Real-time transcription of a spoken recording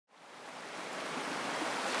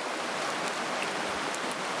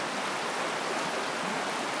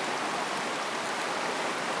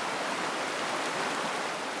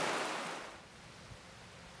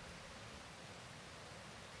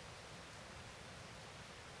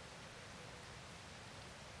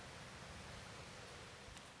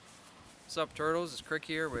What's up, turtles? It's Krik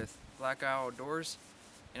here with Black Outdoors,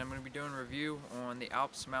 and I'm going to be doing a review on the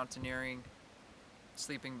Alps Mountaineering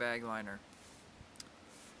sleeping bag liner.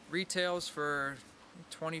 Retails for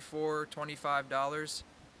 $24, $25.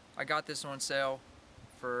 I got this on sale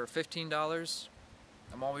for $15.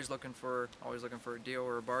 I'm always looking for a deal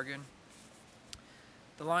or a bargain.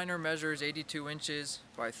 The liner measures 82 inches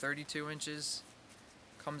by 32 inches.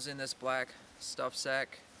 Comes in this black stuff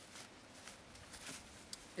sack.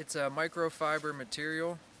 It's a microfiber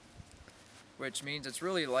material, which means it's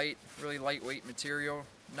really light, really lightweight material,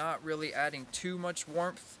 not really adding too much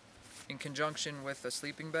warmth in conjunction with a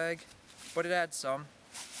sleeping bag, but it adds some.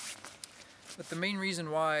 But the main reason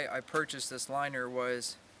why I purchased this liner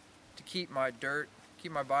was to keep my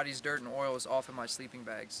body's dirt and oils off of my sleeping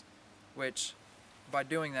bags, which by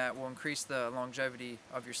doing that will increase the longevity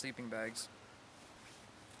of your sleeping bags.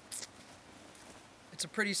 It's a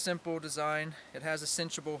pretty simple design. It has a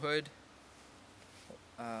cinchable hood,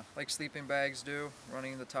 like sleeping bags do,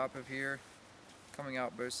 running the top of here, coming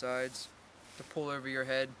out both sides to pull over your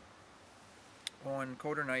head on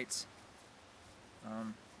colder nights.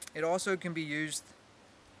 It also can be used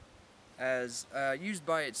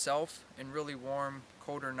by itself in really warm,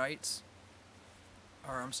 colder nights,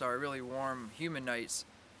 or really warm, humid nights.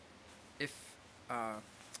 If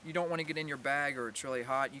you don't want to get in your bag or it's really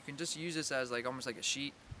hot, you can just use this as almost like a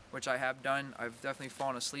sheet, which I have done. I've definitely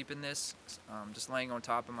fallen asleep in this, just laying on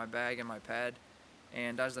top of my bag and my pad,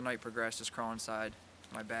 and as the night progressed, just crawl inside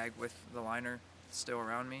my bag with the liner still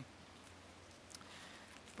around me.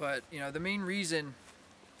 But the main reason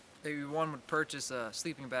that one would purchase a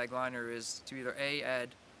sleeping bag liner is to either A, add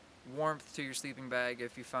warmth to your sleeping bag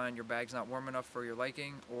if you find your bag's not warm enough for your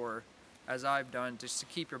liking, or as I've done, just to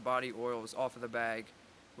keep your body oils off of the bag,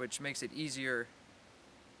 which makes it easier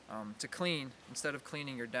to clean. Instead of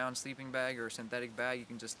cleaning your down sleeping bag or synthetic bag, you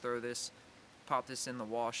can just pop this in the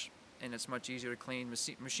wash, and it's much easier to clean.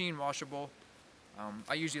 Machine washable.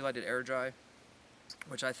 I usually let it air dry,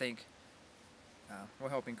 which I think will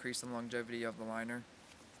help increase the longevity of the liner.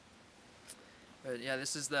 But yeah,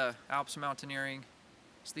 this is the Alps Mountaineering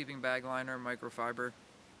sleeping bag liner microfiber,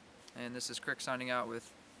 and this is Krik signing out with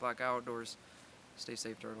Black Outdoors. Stay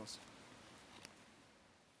safe, turtles.